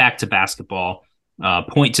 get back to basketball,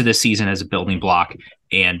 point to this season as a building block.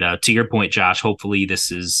 And to your point, Josh, hopefully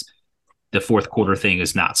the fourth quarter thing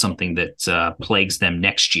is not something that plagues them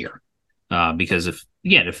next year. Because if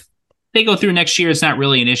they go through next year, it's not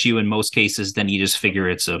really an issue in most cases, then you just figure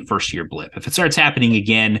it's a first year blip. If it starts happening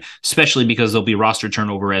again, especially because there'll be roster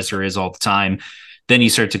turnover as there is all the time, then you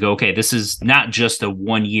start to go, okay, this is not just a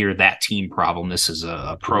 1 year that team problem. This is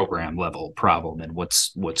a program level problem, and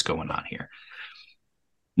what's going on here.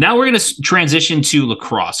 Now we're going to transition to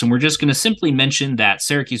lacrosse, and we're just going to simply mention that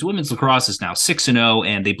Syracuse women's lacrosse is now 6-0,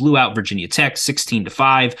 and they blew out Virginia Tech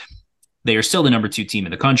 16-5. They are still the number 2 team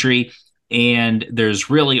in the country. And there's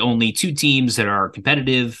really only 2 teams that are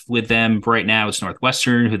competitive with them right now. It's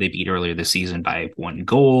Northwestern, who they beat earlier this season by 1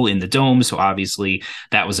 goal in the Dome. So obviously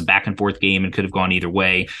that was a back and forth game and could have gone either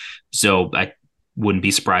way. So I wouldn't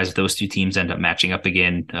be surprised if those 2 teams end up matching up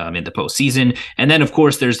again in the postseason. And then, of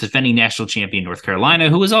course, there's defending national champion North Carolina,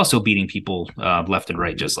 who is also beating people left and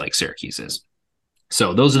right, just like Syracuse is.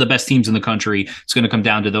 So those are the best teams in the country. It's going to come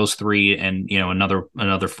down to those 3, and another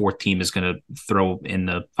 4th team is going to throw in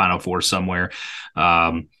the Final Four somewhere.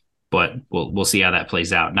 But we'll see how that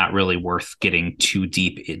plays out. Not really worth getting too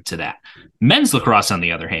deep into that. Men's lacrosse, on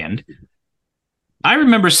the other hand, I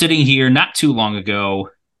remember sitting here not too long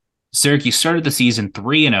ago. Syracuse started the season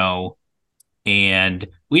 3-0, and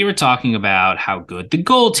we were talking about how good the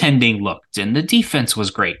goaltending looked, and the defense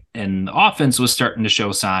was great, and the offense was starting to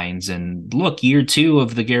show signs. And look, year 2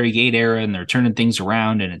 of the Gary Gait era, and they're turning things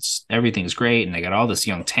around, and everything's great, and they got all this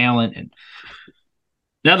young talent. And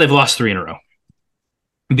now they've lost 3 in a row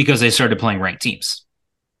because they started playing ranked teams.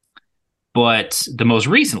 But the most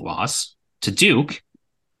recent loss to Duke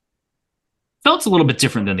felt a little bit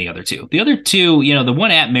different than the other 2. The other 2, the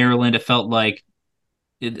one at Maryland, it felt like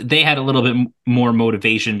they had a little bit more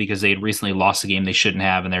motivation because they had recently lost a game they shouldn't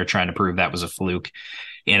have, and they were trying to prove that was a fluke.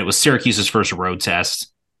 And it was Syracuse's first road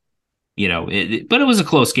test, but it was a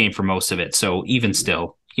close game for most of it. So even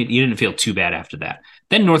still, you didn't feel too bad after that.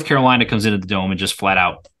 Then North Carolina comes into the Dome and just flat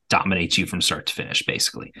out dominates you from start to finish,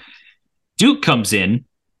 basically. Duke comes in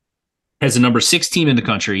as the number 6 team in the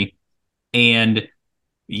country, and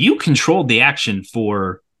you controlled the action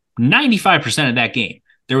for 95% of that game.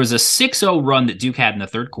 There was a 6-0 run that Duke had in the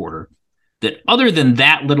third quarter. that other than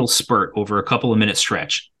that little spurt over a couple of minute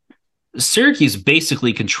stretch, Syracuse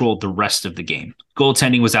basically controlled the rest of the game.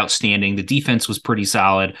 Goaltending was outstanding. The defense was pretty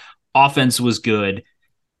solid. Offense was good.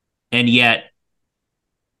 And yet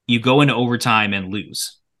you go into overtime and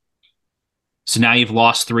lose. So now you've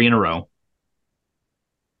lost 3 in a row.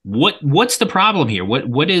 What's the problem here?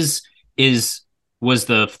 Was the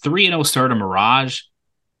 3-0 start a mirage?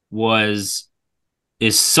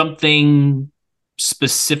 Is something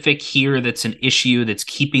specific here that's an issue that's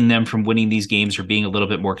keeping them from winning these games or being a little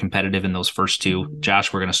bit more competitive in those first 2?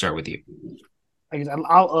 Josh, we're going to start with you. I guess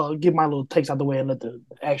I'll get my little takes out the way and let the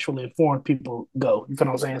actually informed people go. You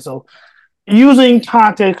know what I'm saying? So using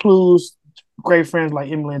context clues, great friends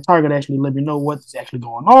like Emily and Target actually let me know what's actually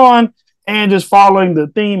going on and just following the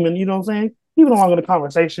theme and, you know what I'm saying, even along in the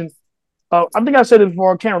conversation. I think I said it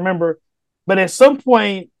before, I can't remember, but at some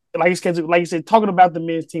point, like you said, talking about the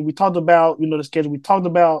men's team, we talked about, the schedule, we talked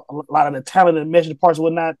about a lot of the talent and measured parts and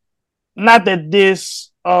whatnot. Not that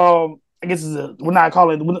this, I guess we don't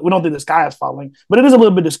think the sky is falling, but it is a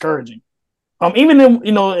little bit discouraging. Even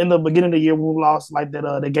in the beginning of the year when we lost like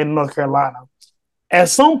that game in North Carolina, at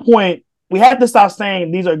some point we had to stop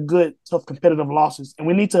saying these are good, tough, competitive losses, and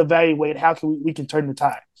we need to evaluate how we can turn the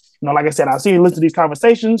tide. Like I said, I see you listen to these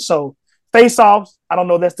conversations, so face-offs, I don't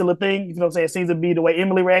know if that's still a thing. You know what I'm saying? It seems to be the way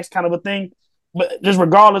Emily reacts, kind of a thing. But just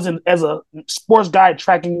regardless, as a sports guy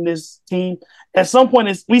tracking this team, at some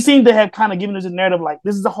point we seem to have kind of given us a narrative like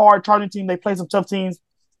this is a hard charging team. They play some tough teams.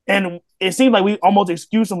 And it seems like we almost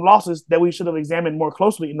excused some losses that we should have examined more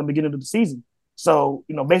closely in the beginning of the season. So,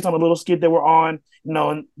 based on the little skit that we're on,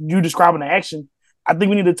 and you describing the action, I think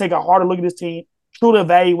we need to take a harder look at this team, truly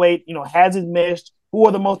evaluate, has it meshed? Who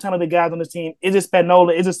are the most talented guys on this team? Is it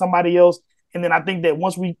Spagnola? Is it somebody else? And then I think that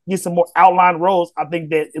once we get some more outlined roles, I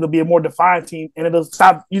think that it'll be a more defined team and it'll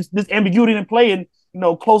stop this ambiguity in play and,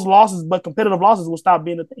 close losses, but competitive losses will stop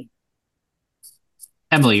being a thing.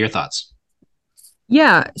 Emily, your thoughts?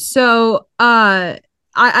 Yeah. So I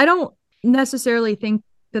don't necessarily think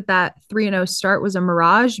that 3-0 start was a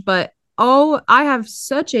mirage, but I have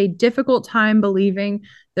such a difficult time believing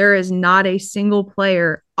there is not a single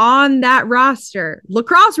player on that roster.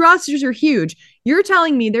 Lacrosse rosters are huge. You're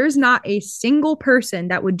telling me there's not a single person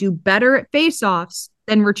that would do better at faceoffs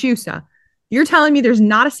than Rachusa. You're telling me there's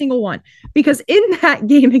not a single one, because in that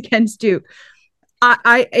game against Duke,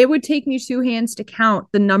 it would take me 2 hands to count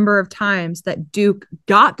the number of times that Duke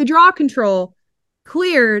got the draw control,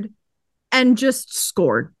 cleared, and just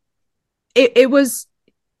scored. It was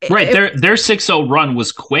right. Their 6-0 run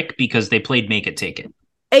was quick because they played make it, take it.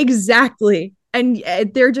 Exactly. And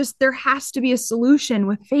there has to be a solution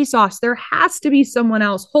with faceoffs. There has to be someone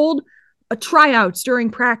else. Hold a tryouts during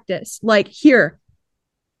practice. Like, here,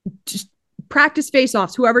 just practice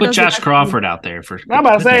faceoffs. Whoever put does Josh Crawford out there for. I'm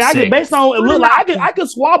about to say, I could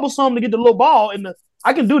swabble something to get the little ball, and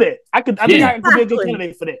I can do that. I think I could be a good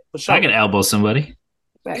candidate for that. For sure. I can elbow somebody.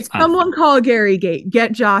 Someone call Gary Gate.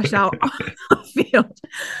 Get Josh out on the field.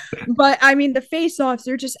 But I mean, the faceoffs,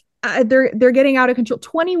 they're just they're getting out of control.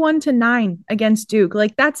 21-9 against Duke.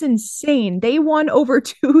 Like, that's insane. They won over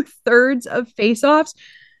 2/3 of faceoffs.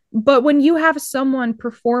 But when you have someone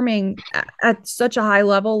performing at such a high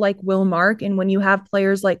level like Will Mark, and when you have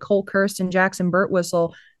players like Cole Kirst and Jackson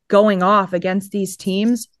Birtwhistle going off against these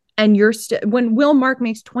teams, and when Will Mark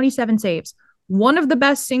makes 27 saves, one of the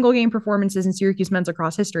best single game performances in Syracuse men's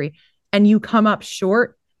lacrosse history, and you come up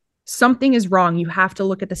short, something is wrong. You have to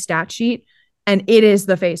look at the stat sheet, and it is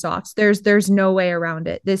the faceoffs. There's no way around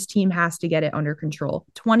it. This team has to get it under control.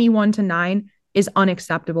 21-9 is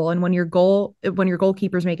unacceptable. And when your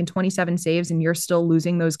goalkeeper's making 27 saves and you're still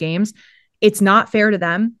losing those games, it's not fair to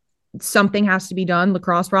them. Something has to be done.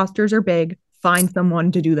 Lacrosse rosters are big. Find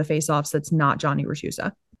someone to do the faceoffs that's not Johnny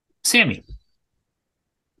Rachusa. Sammy.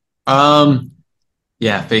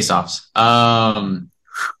 Yeah, face-offs.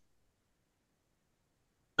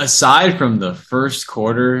 Aside from the first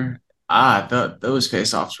quarter, those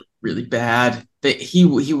face-offs were really bad. He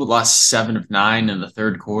lost 7 of 9 in the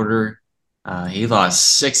third quarter. He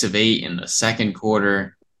lost 6 of 8 in the second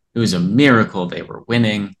quarter. It was a miracle they were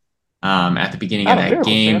winning at the beginning of that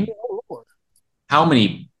game. How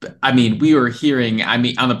many? I mean, we were hearing. I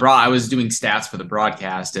mean, I was doing stats for the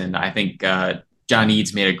broadcast, and I think John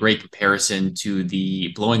Eads made a great comparison to the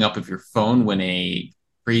blowing up of your phone when a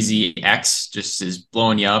crazy ex just is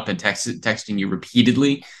blowing you up and texting you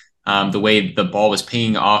repeatedly. The way the ball was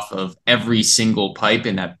pinging off of every single pipe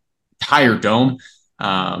in that entire dome.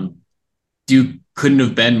 Duke couldn't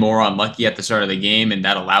have been more unlucky at the start of the game, and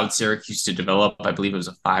that allowed Syracuse to develop. I believe it was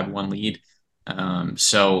a 5-1 lead.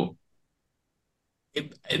 So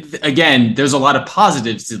Again, there's a lot of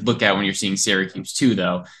positives to look at when you're seeing Syracuse too,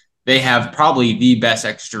 though. They have probably the best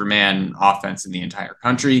extra man offense in the entire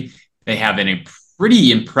country. They have a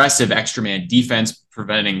pretty impressive extra man defense,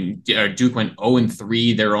 preventing Duke went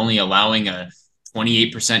 0-3. They're only allowing a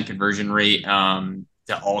 28% conversion rate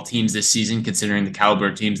to all teams this season, considering the caliber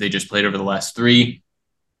of teams they just played over the last 3.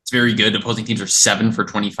 It's very good. Opposing teams are 7 for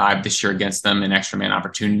 25 this year against them in extra man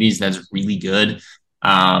opportunities. That's really good.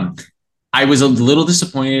 I was a little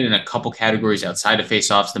disappointed in a couple categories outside of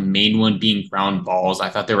faceoffs, the main one being ground balls. I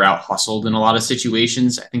thought they were out hustled in a lot of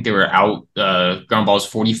situations. I think they were out ground balls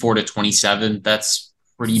 44-27. That's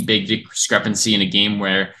pretty big discrepancy in a game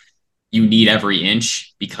where you need every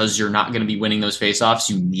inch because you're not going to be winning those faceoffs.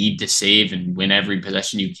 You need to save and win every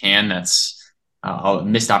possession you can. That's a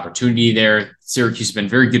missed opportunity there. Syracuse has been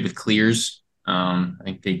very good with clears. I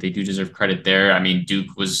think they do deserve credit there. I mean,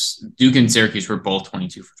 Duke and Syracuse were both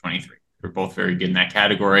 22 for 23. They're both very good in that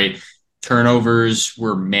category. Turnovers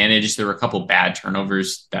were managed. There were a couple bad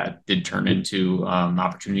turnovers that did turn into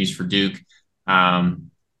opportunities for Duke.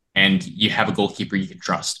 And you have a goalkeeper you can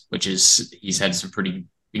trust, he's had some pretty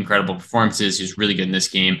incredible performances. He was really good in this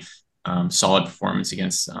game. Solid performance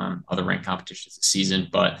against other ranked competitions this season.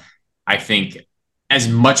 But I think as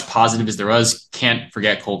much positive as there was, can't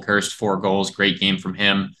forget Cole Kirst, 4 goals, great game from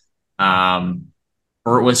him.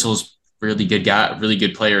 Birtwistle's really good guy, really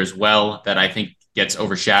good player as well that I think gets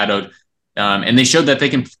overshadowed. And they showed that they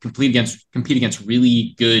can compete against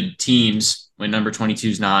really good teams when number 22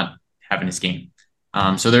 is not having his game.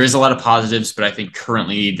 So there is a lot of positives, but I think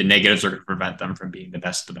currently the negatives are going to prevent them from being the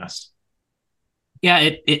best of the best.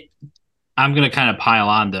 Yeah, I'm going to kind of pile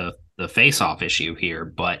on the face-off issue here,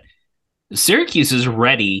 but Syracuse is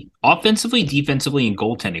ready offensively, defensively, and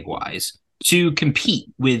goaltending wise to compete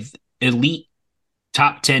with elite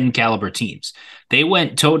top 10 caliber teams. They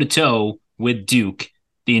went toe-to-toe with Duke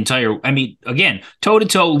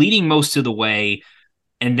toe-to-toe, leading most of the way.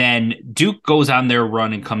 And then Duke goes on their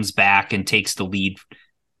run and comes back and takes the lead.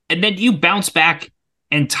 And then you bounce back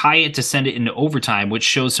and tie it to send it into overtime, which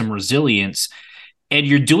shows some resilience. And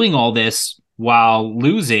you're doing all this while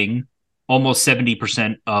losing almost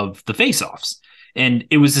 70% of the faceoffs. And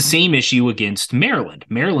it was the same issue against Maryland.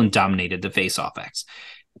 Maryland dominated the faceoff X.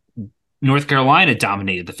 North Carolina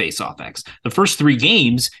dominated the faceoff X. The first 3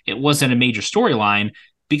 games, it wasn't a major storyline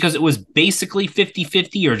because it was basically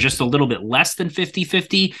 50-50 or just a little bit less than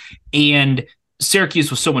 50-50. And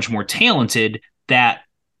Syracuse was so much more talented that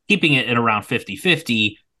keeping it at around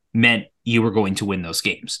 50-50 meant you were going to win those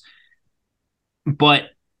games. But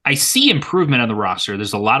I see improvement on the roster.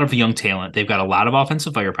 There's a lot of young talent. They've got a lot of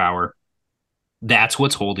offensive firepower. That's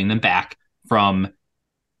what's holding them back from...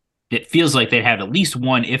 It feels like they have at least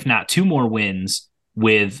 1, if not 2 more wins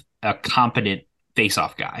with a competent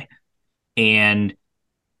faceoff guy. And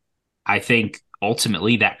I think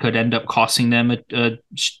ultimately that could end up costing them a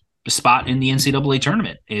spot in the NCAA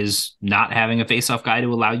tournament, is not having a faceoff guy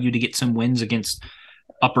to allow you to get some wins against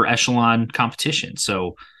upper echelon competition.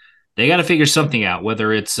 So they got to figure something out,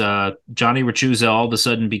 whether it's Johnny Rachuza all of a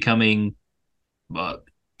sudden becoming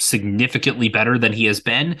significantly better than he has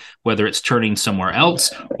been, whether it's turning somewhere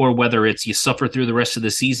else, or whether it's you suffer through the rest of the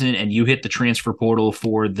season and you hit the transfer portal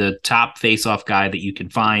for the top face-off guy that you can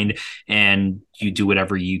find, and you do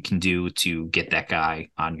whatever you can do to get that guy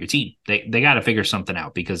on your team. They got to figure something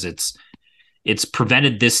out, because it's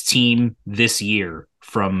prevented this team this year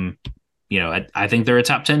from, I think they're a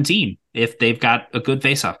top 10 team if they've got a good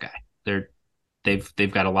face-off guy.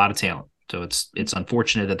 They've got a lot of talent. So it's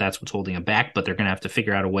unfortunate that that's what's holding them back, but they're going to have to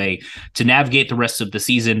figure out a way to navigate the rest of the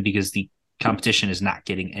season, because the competition is not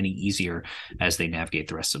getting any easier as they navigate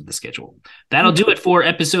the rest of the schedule. That'll do it for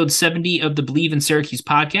episode 70 of the Believe in Syracuse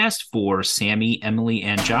podcast. For Sammy, Emily,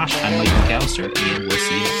 and Josh, I'm Mike McAllister, and we'll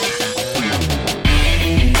see you next time.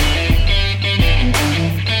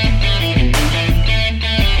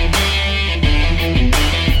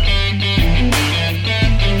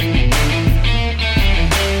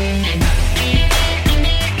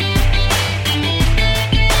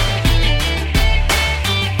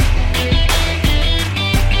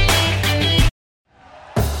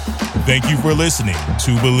 Thank you for listening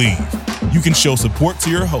to Believe. You can show support to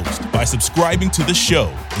your host by subscribing to the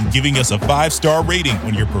show and giving us a 5-star rating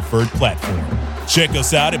on your preferred platform. Check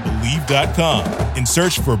us out at Believe.com and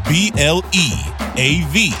search for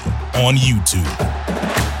BLEAV on YouTube.